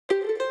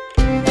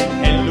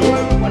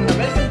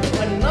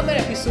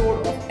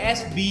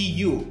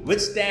SBU,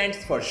 which stands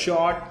for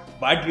short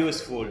but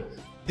useful.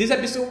 This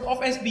episode of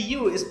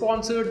SBU is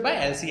sponsored by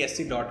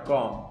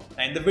LCSC.com.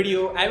 In the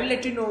video, I will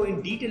let you know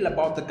in detail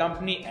about the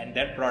company and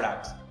their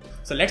products.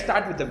 So let's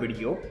start with the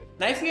video.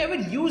 Now, if you ever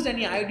use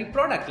any IoT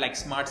product like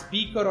smart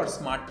speaker or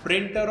smart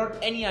printer or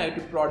any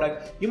IoT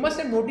product, you must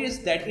have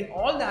noticed that in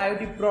all the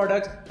IoT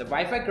products, the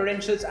Wi-Fi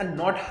credentials are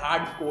not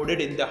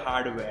hard-coded in the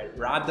hardware.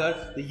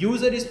 Rather, the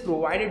user is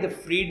provided the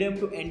freedom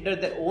to enter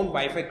their own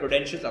Wi-Fi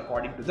credentials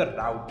according to the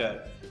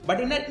router. But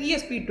in our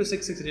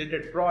ESP8266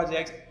 related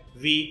projects,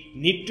 we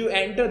need to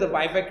enter the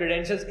Wi-Fi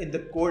credentials in the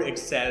code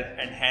itself,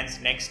 and hence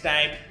next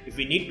time if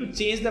we need to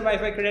change the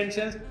Wi-Fi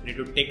credentials, we need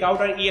to take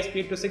out our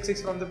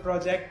ESP8266 from the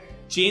project,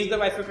 change the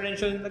Wi-Fi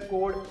credentials in the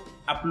code,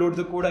 upload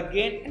the code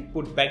again and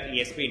put back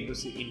ESP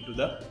into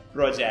the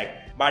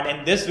project. But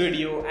in this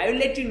video, I will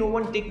let you know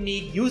one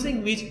technique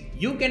using which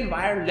you can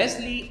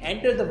wirelessly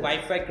enter the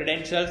Wi-Fi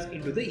credentials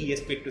into the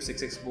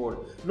ESP8266 board.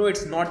 No,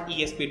 it's not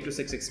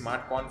ESP8266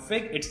 Smart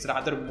Config, it's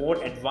rather more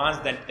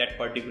advanced than that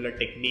particular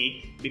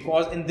technique,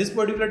 because in this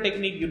particular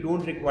technique you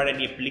don't require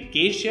any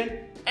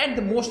application, and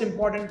the most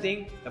important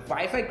thing, the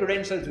Wi-Fi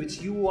credentials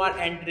which you are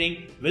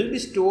entering will be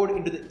stored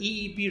into the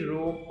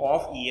EEPROM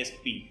of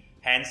ESP.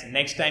 Hence,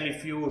 next time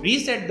if you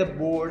reset the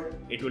board,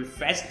 it will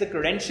fetch the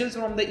credentials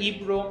from the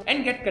EEPROM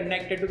and get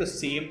connected to the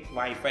same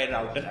Wi-Fi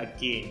router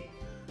again.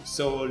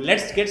 So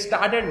let's get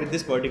started with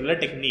this particular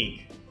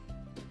technique.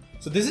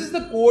 So this is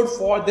the code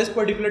for this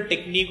particular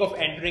technique of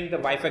entering the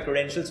Wi-Fi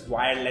credentials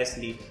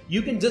wirelessly.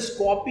 You can just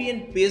copy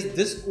and paste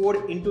this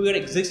code into your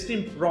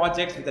existing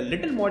projects with a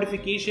little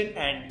modification,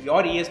 and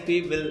your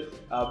ESP will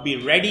be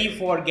ready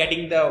for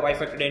getting the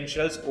Wi-Fi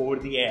credentials over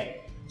the air.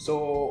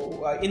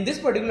 So in this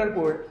particular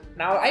code,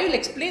 now I will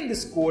explain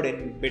this code in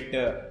a bit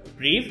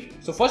brief.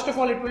 So first of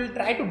all, it will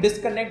try to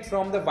disconnect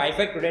from the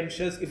Wi-Fi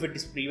credentials if it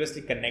is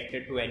previously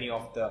connected to any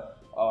of the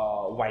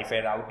Wi-Fi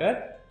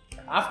router.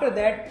 After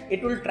that,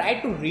 it will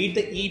try to read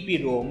the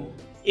EEPROM.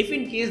 If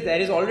in case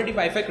there is already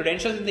Wi-Fi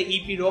credentials in the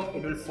EEPROM,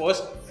 it will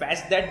first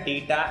fetch that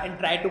data and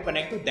try to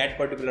connect to that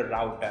particular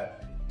router.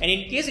 And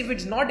in case if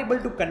it's not able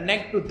to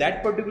connect to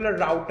that particular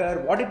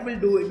router, what it will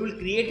do, it will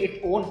create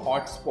its own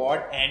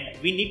hotspot, and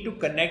we need to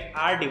connect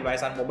our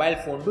device, our mobile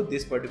phone, to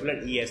this particular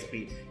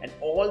ESP. And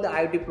all the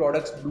IoT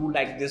products do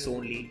like this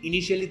only.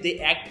 Initially they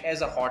act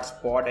as a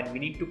hotspot and we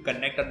need to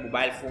connect our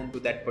mobile phone to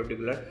that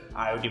particular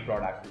IoT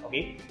product.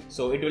 Okay,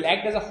 so it will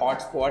act as a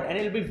hotspot and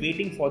it will be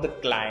waiting for the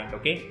client.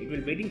 Okay, it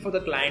will waiting for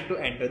the client to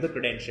enter the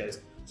credentials.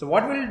 So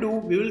what we'll do,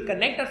 we will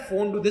connect our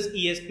phone to this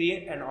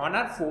ESP, and on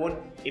our phone,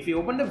 if you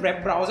open the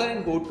web browser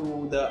and go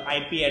to the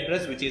IP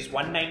address which is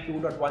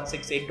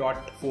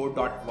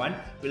 192.168.4.1,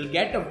 we'll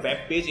get a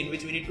web page in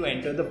which we need to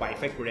enter the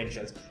Wi-Fi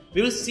credentials.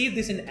 We will see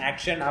this in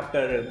action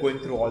after going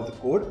through all the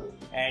code.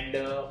 And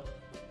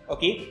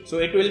okay, so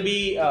it will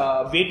be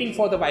waiting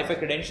for the Wi-Fi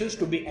credentials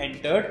to be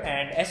entered,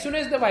 and as soon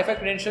as the Wi-Fi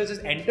credentials is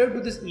entered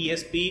to this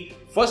ESP,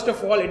 first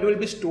of all it will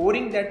be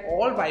storing that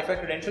all Wi-Fi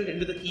credentials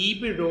into the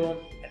EEPROM.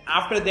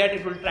 After that,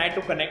 it will try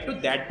to connect to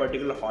that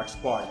particular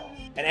hotspot.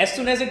 And as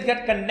soon as it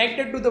gets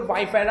connected to the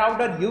Wi-Fi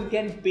router, you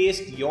can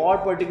paste your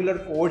particular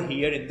code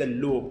here in the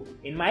loop.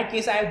 In my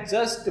case, I have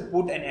just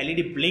put an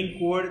LED blink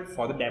code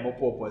for the demo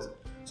purpose.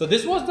 So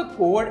this was the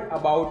code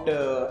about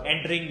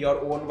entering your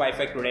own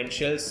Wi-Fi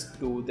credentials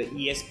to the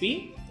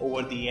ESP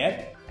over the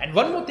air. And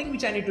one more thing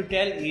which I need to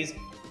tell is,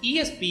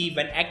 ESP,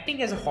 when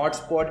acting as a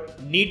hotspot,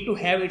 need to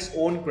have its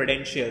own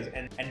credentials,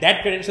 and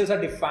that credentials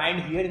are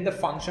defined here in the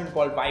function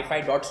called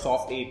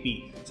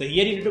Wi-Fi.softAP. So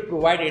here you need to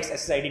provide its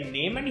SSID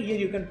name, and here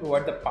you can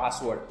provide the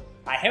password.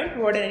 I haven't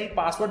provided any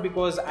password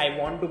because I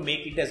want to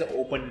make it as an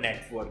open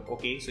network.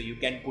 Okay, so you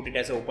can put it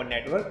as an open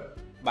network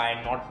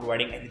by not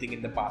providing anything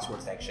in the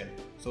password section.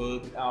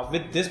 So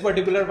with this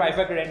particular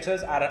Wi-Fi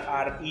credentials,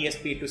 our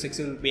ESP8266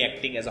 will be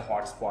acting as a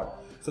hotspot.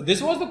 So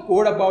this was the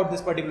code about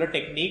this particular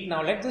technique.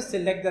 Now let's just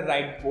select the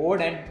right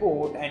board and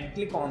port and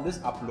click on this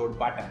upload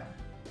button.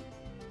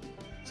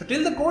 So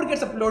till the code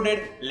gets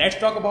uploaded, let's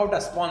talk about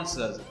our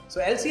sponsors.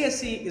 So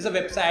LCSC is a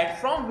website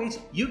from which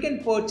you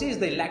can purchase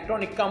the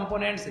electronic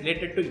components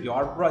related to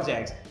your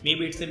projects.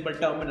 Maybe it's simple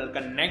terminal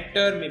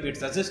connector, maybe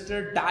it's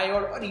resistor,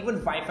 diode, or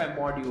even Wi-Fi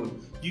module.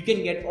 You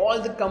can get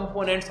all the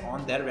components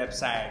on their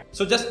website.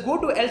 So just go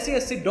to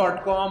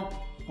lcsc.com,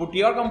 put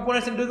your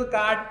components into the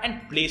cart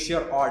and place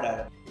your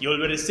order. You will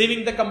be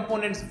receiving the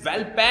components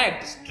well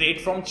packed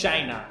straight from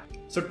China.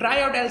 So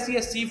try out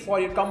LCSC for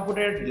your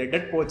component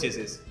related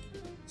purchases.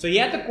 So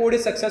here the code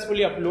is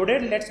successfully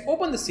uploaded. Let's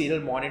open the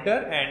serial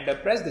monitor and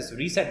press this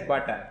reset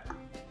button.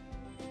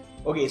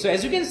 Okay, so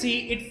as you can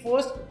see, it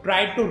first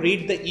tried to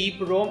read the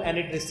EEPROM and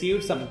it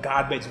received some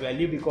garbage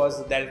value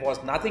because there was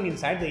nothing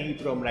inside the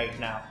EEPROM right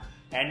now.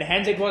 And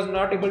hence it was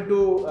not able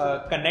to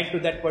connect to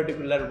that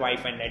particular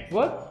Wi-Fi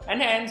network,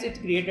 and hence it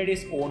created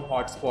its own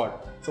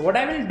hotspot. So what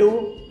I will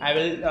do, I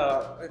will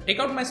take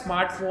out my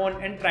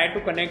smartphone and try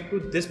to connect to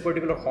this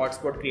particular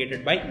hotspot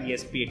created by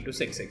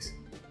ESP8266.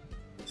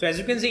 So as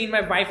you can see in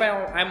my Wi-Fi,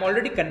 I'm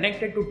already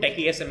connected to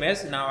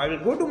techiesms. Now I will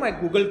go to my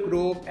Google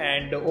Chrome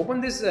and open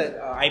this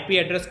IP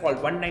address called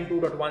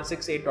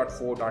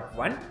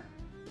 192.168.4.1.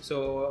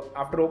 So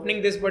after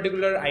opening this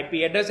particular IP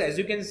address, as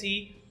you can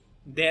see,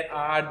 there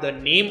are the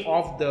name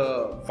of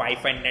the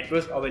Wi-Fi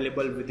networks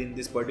available within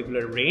this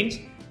particular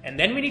range, and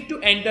then we need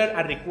to enter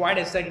a required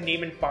SSID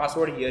name and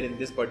password here in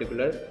this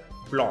particular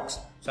blocks.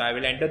 So I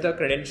will enter the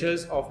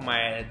credentials of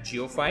my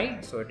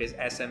GeoFi. So it is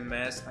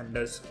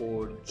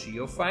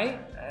SMS_GeoFi,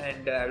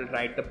 and I will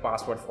write the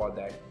password for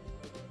that.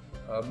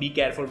 Be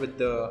careful with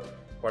the,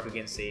 what we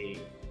can say,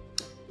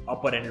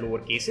 upper and lower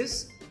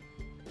cases.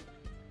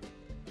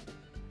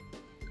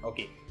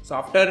 Okay, so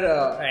after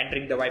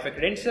entering the Wi-Fi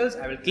credentials,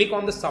 I will click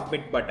on the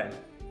submit button.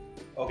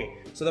 Okay,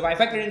 so the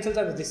Wi-Fi credentials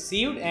are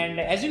received, and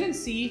as you can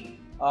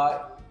see,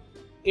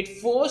 it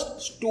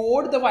first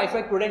stored the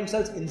Wi-Fi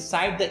credentials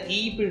inside the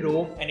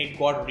EEPROM and it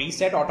got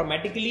reset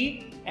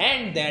automatically,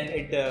 and then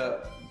it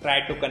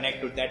tried to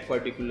connect to that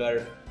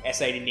particular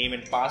SID name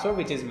and password,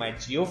 which is my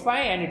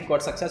GeoFi, and it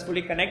got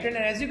successfully connected.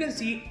 And as you can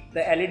see,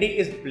 the LED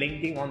is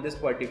blinking on this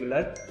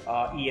particular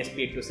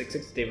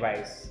ESP8266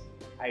 device.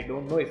 I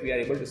don't know if we are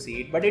able to see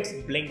it, but it's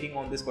blinking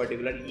on this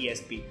particular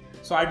ESP.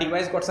 So our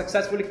device got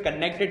successfully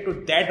connected to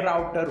that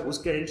router whose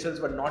credentials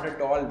were not at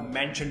all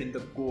mentioned in the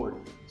code.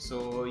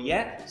 So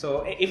yeah,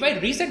 so if I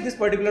reset this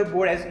particular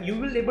board, as you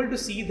will able to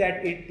see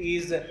that it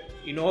is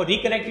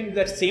reconnecting to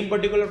that same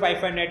particular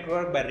Wi-Fi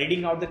network by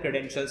reading out the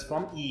credentials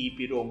from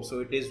EEPROM.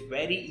 So it is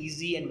very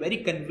easy and very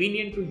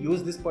convenient to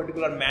use this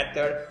particular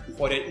method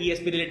for your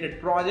ESP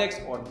related projects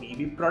or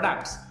maybe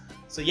products.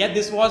 So yeah,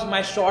 this was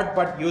my short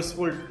but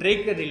useful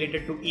trick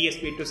related to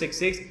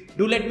ESP8266.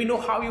 Do let me know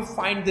how you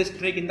find this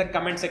trick in the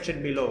comment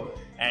section below,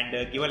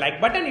 and give a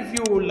like button if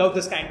you love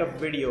this kind of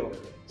video.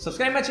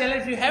 Subscribe my channel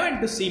if you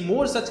haven't to see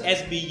more such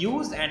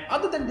SBUs, and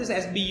other than this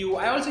SBU,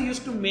 I also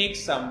used to make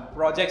some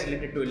projects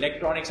related to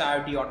electronics,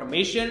 IoT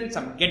automation,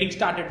 some getting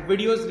started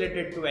videos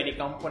related to any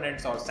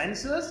components or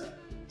sensors,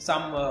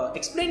 some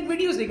explained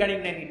videos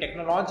regarding any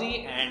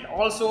technology, and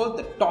also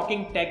the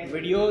talking tech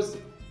videos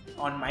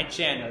on my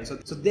channel. So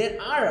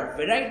there are a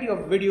variety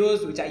of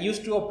videos which I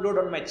used to upload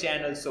on my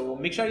channel, so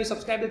make sure you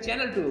subscribe the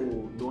channel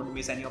to don't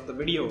miss any of the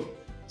video.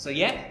 So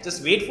yeah,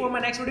 just wait for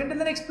my next video and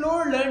then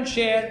explore, learn,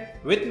 share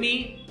with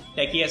me,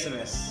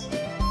 techiesms.